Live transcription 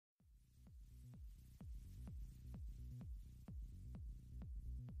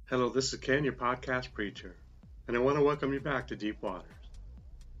Hello, this is Ken, your podcast preacher, and I want to welcome you back to Deep Waters.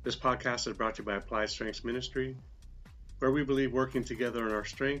 This podcast is brought to you by Applied Strengths Ministry, where we believe working together in our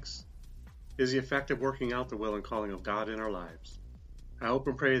strengths is the effect of working out the will and calling of God in our lives. I hope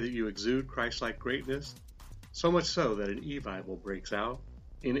and pray that you exude Christ-like greatness, so much so that an e-Bible breaks out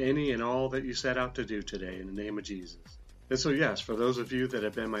in any and all that you set out to do today in the name of Jesus. And so yes, for those of you that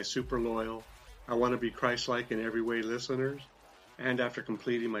have been my super loyal, I want to be Christ-like in every way listeners, and after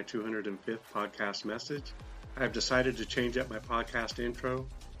completing my 205th podcast message, I have decided to change up my podcast intro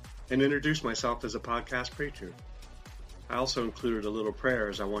and introduce myself as a podcast preacher. I also included a little prayer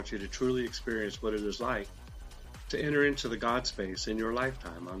as I want you to truly experience what it is like to enter into the God space in your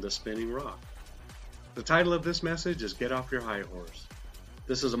lifetime on this spinning rock. The title of this message is Get Off Your High Horse.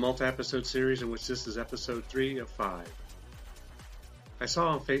 This is a multi-episode series in which this is episode 3 of 5. I saw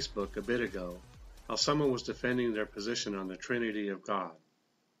on Facebook a bit ago how someone was defending their position on the Trinity of God,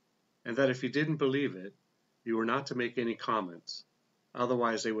 and that if you didn't believe it, you were not to make any comments,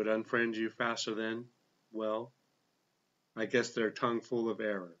 otherwise they would unfriend you faster than, well, I guess their tongue full of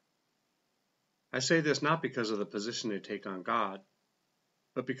error. I say this not because of the position they take on God,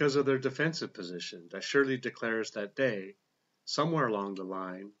 but because of their defensive position that surely declares that they, somewhere along the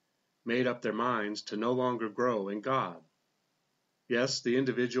line, made up their minds to no longer grow in God. Yes, the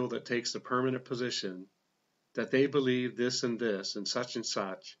individual that takes the permanent position that they believe this and such,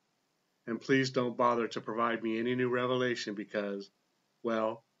 and please don't bother to provide me any new revelation because,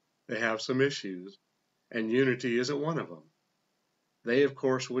 well, they have some issues, and unity isn't one of them. They, of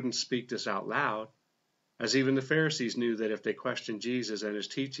course, wouldn't speak this out loud, as even the Pharisees knew that if they questioned Jesus and his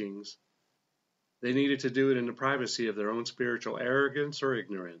teachings, they needed to do it in the privacy of their own spiritual arrogance or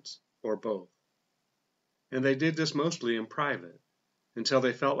ignorance, or both. And they did this mostly in private, until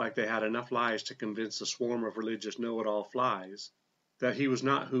they felt like they had enough lies to convince a swarm of religious know-it-all flies that he was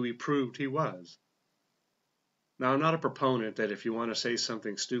not who he proved he was. Now, I'm not a proponent that if you want to say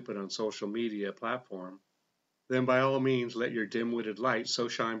something stupid on social media platform, then by all means let your dim-witted light so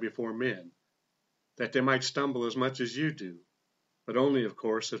shine before men, that they might stumble as much as you do, but only, of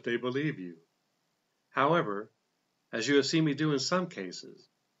course, if they believe you. However, as you have seen me do in some cases,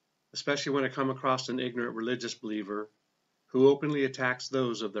 especially when I come across an ignorant religious believer who openly attacks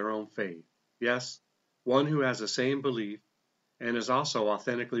those of their own faith. Yes, one who has the same belief and is also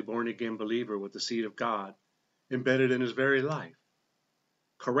authentically born-again believer with the seed of God embedded in his very life.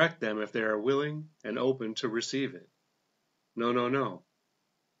 Correct them if they are willing and open to receive it. No.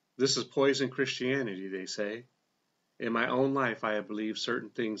 This is poison Christianity, they say. In my own life I have believed certain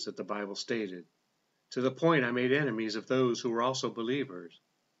things that the Bible stated, to the point I made enemies of those who were also believers,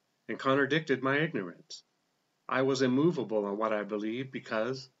 and contradicted my ignorance. I was immovable on what I believed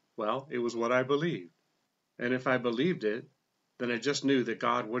because, well, it was what I believed. And if I believed it, then I just knew that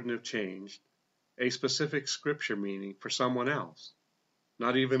God wouldn't have changed a specific scripture meaning for someone else.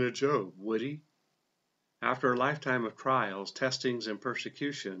 Not even a Job, would he? After a lifetime of trials, testings, and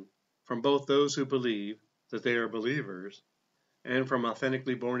persecution from both those who believe that they are believers, and from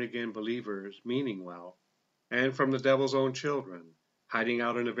authentically born-again believers meaning well, and from the devil's own children, hiding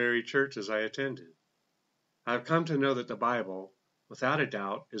out in the very churches I attended, I have come to know that the Bible, without a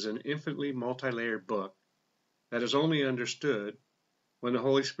doubt, is an infinitely multi-layered book that is only understood when the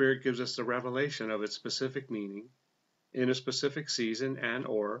Holy Spirit gives us the revelation of its specific meaning in a specific season and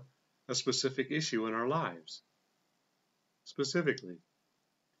or a specific issue in our lives. Specifically.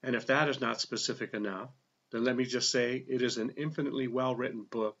 And if that is not specific enough, then let me just say it is an infinitely well-written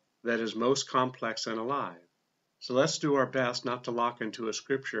book that is most complex and alive. So let's do our best not to lock into a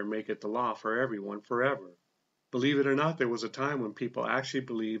scripture and make it the law for everyone forever. Believe it or not, there was a time when people actually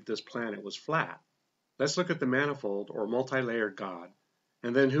believed this planet was flat. Let's look at the manifold or multi-layered God,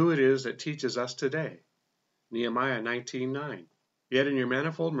 and then who it is that teaches us today. Nehemiah 19:9. Yet in your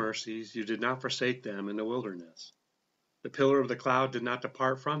manifold mercies you did not forsake them in the wilderness. The pillar of the cloud did not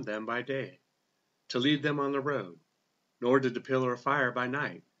depart from them by day, to lead them on the road, nor did the pillar of fire by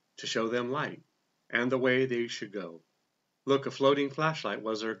night, to show them light, and the way they should go. Look, a floating flashlight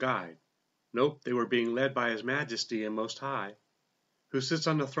was their guide. Nope, they were being led by His Majesty and Most High, who sits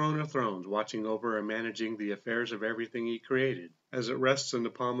on the throne of thrones, watching over and managing the affairs of everything He created, as it rests in the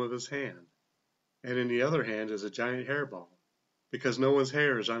palm of His hand. And in the other hand is a giant hairball, because no one's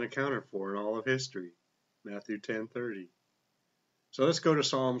hair is unaccounted for in all of history. Matthew 10:30. So let's go to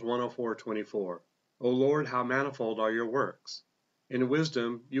Psalms 104:24. O Lord, how manifold are your works! In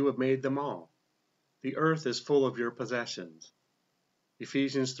wisdom you have made them all. The earth is full of your possessions.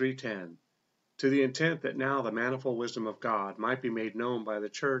 Ephesians 3:10. To the intent that now the manifold wisdom of God might be made known by the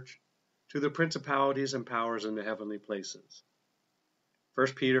church to the principalities and powers in the heavenly places.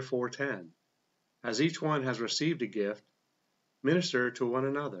 1 Peter 4:10. As each one has received a gift, minister to one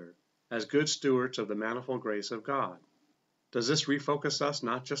another as good stewards of the manifold grace of God. Does this refocus us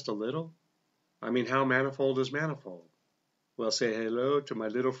not just a little? I mean, how manifold is manifold? Well, say hello to my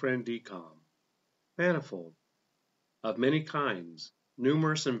little friend DCOM. Manifold. Of many kinds,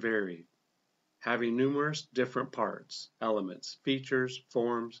 numerous and varied, having numerous different parts, elements, features,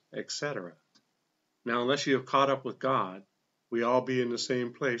 forms, etc. Now, unless you have caught up with God, we all be in the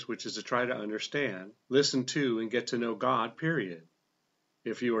same place, which is to try to understand, listen to, and get to know God, period.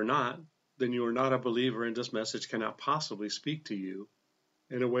 If you are not, then you are not a believer, and this message cannot possibly speak to you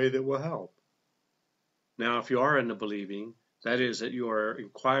in a way that will help. Now, if you are in the believing, that is, that you are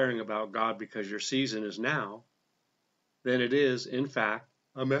inquiring about God because your season is now, then it is, in fact,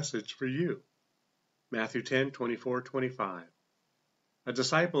 a message for you. Matthew 10:24-25. A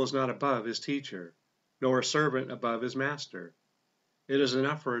disciple is not above his teacher, nor a servant above his master. It is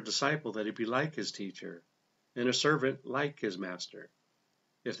enough for a disciple that he be like his teacher, and a servant like his master.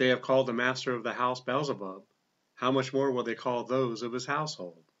 If they have called the master of the house Beelzebub, how much more will they call those of his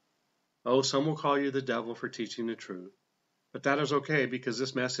household? Oh, some will call you the devil for teaching the truth, but that is okay because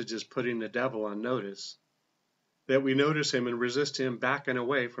this message is putting the devil on notice, that we notice him and resist him back and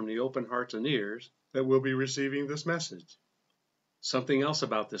away from the open hearts and ears that will be receiving this message. Something else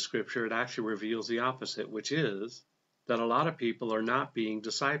about this scripture, it actually reveals the opposite, which is that a lot of people are not being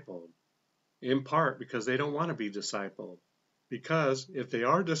discipled, in part because they don't want to be discipled. Because if they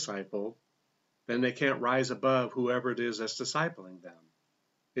are discipled, then they can't rise above whoever it is that's discipling them.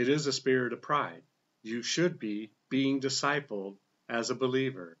 It is a spirit of pride. You should be being discipled as a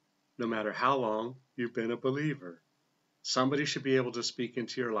believer, no matter how long you've been a believer. Somebody should be able to speak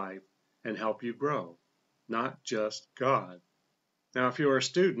into your life and help you grow, not just God. Now, if you are a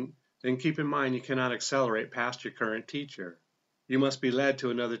student, then keep in mind you cannot accelerate past your current teacher. You must be led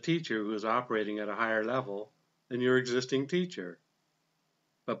to another teacher who is operating at a higher level than your existing teacher.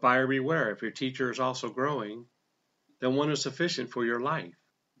 But buyer beware, if your teacher is also growing, then one is sufficient for your life.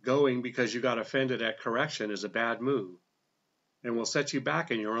 Going because you got offended at correction is a bad move and will set you back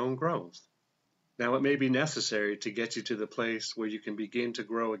in your own growth. Now, it may be necessary to get you to the place where you can begin to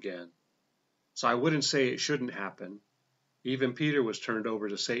grow again. So I wouldn't say it shouldn't happen. Even Peter was turned over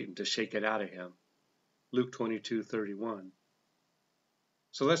to Satan to shake it out of him. Luke 22:31.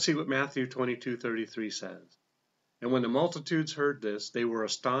 So let's see what Matthew 22:33 says. And when the multitudes heard this, they were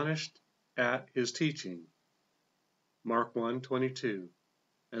astonished at his teaching. Mark 1:22.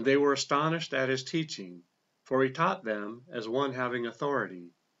 And they were astonished at his teaching, for he taught them as one having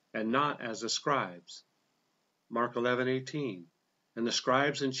authority, and not as the scribes. Mark 11:18. And the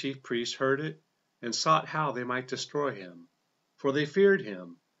scribes and chief priests heard it, and sought how they might destroy him. For they feared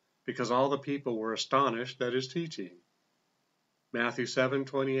him, because all the people were astonished at his teaching. Matthew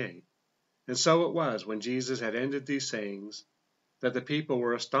 7:28. And so it was, when Jesus had ended these sayings, that the people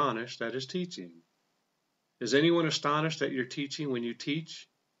were astonished at his teaching. Is anyone astonished at your teaching when you teach,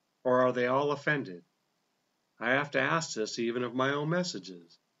 or are they all offended? I have to ask this even of my own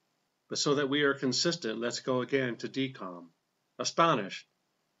messages. But so that we are consistent, let's go again to DCOM. Astonished,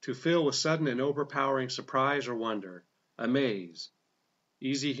 to fill with sudden and overpowering surprise or wonder, amaze.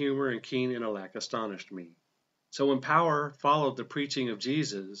 Easy humor and keen intellect astonished me. So when power followed the preaching of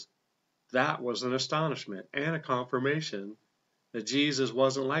Jesus, that was an astonishment and a confirmation that Jesus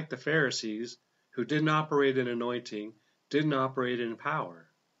wasn't like the Pharisees who didn't operate in anointing, didn't operate in power.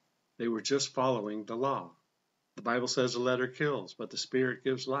 They were just following the law. The Bible says the letter kills, but the Spirit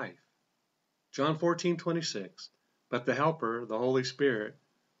gives life. John 14:26. But the Helper, the Holy Spirit,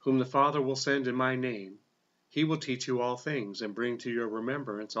 whom the Father will send in my name, he will teach you all things and bring to your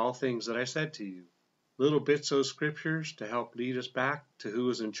remembrance all things that I said to you. Little bits of scriptures to help lead us back to who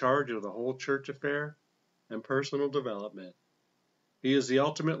is in charge of the whole church affair and personal development. He is the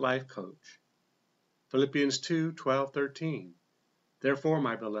ultimate life coach. Philippians 2:12-13. Therefore,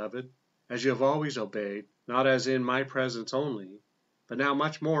 my beloved, as you have always obeyed, not as in my presence only, but now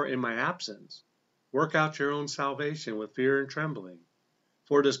much more in my absence, work out your own salvation with fear and trembling.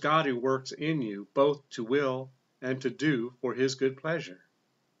 For it is God who works in you both to will and to do for his good pleasure.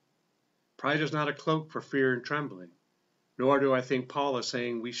 Pride is not a cloak for fear and trembling, nor do I think Paul is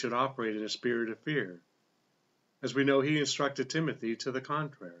saying we should operate in a spirit of fear, as we know he instructed Timothy to the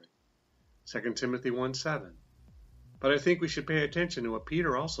contrary. 2 Timothy 1:7. But I think we should pay attention to what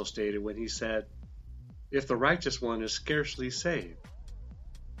Peter also stated when he said, if the righteous one is scarcely saved,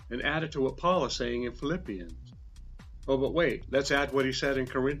 and add it to what Paul is saying in Philippians. Oh, but wait, let's add what he said in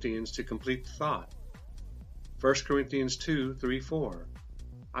Corinthians to complete the thought. 1 Corinthians 2:3-4.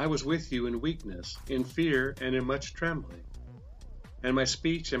 I was with you in weakness, in fear, and in much trembling. And my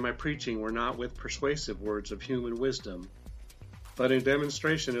speech and my preaching were not with persuasive words of human wisdom, but in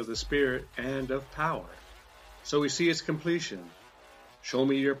demonstration of the Spirit and of power. So we see its completion. Show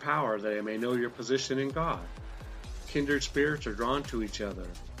me your power that I may know your position in God. Kindred spirits are drawn to each other,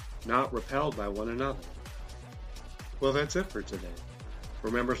 not repelled by one another. Well, that's it for today.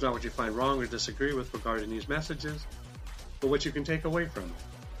 Remember, it's not what you find wrong or disagree with regarding these messages, but what you can take away from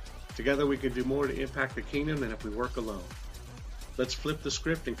it. Together we can do more to impact the kingdom than if we work alone. Let's flip the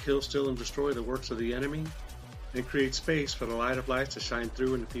script and kill, steal, and destroy the works of the enemy, and create space for the light of life to shine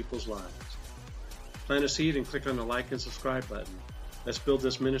through into people's lives. Plant a seed and click on the like and subscribe button. Let's build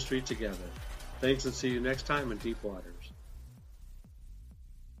this ministry together. Thanks, and see you next time in Deep Waters.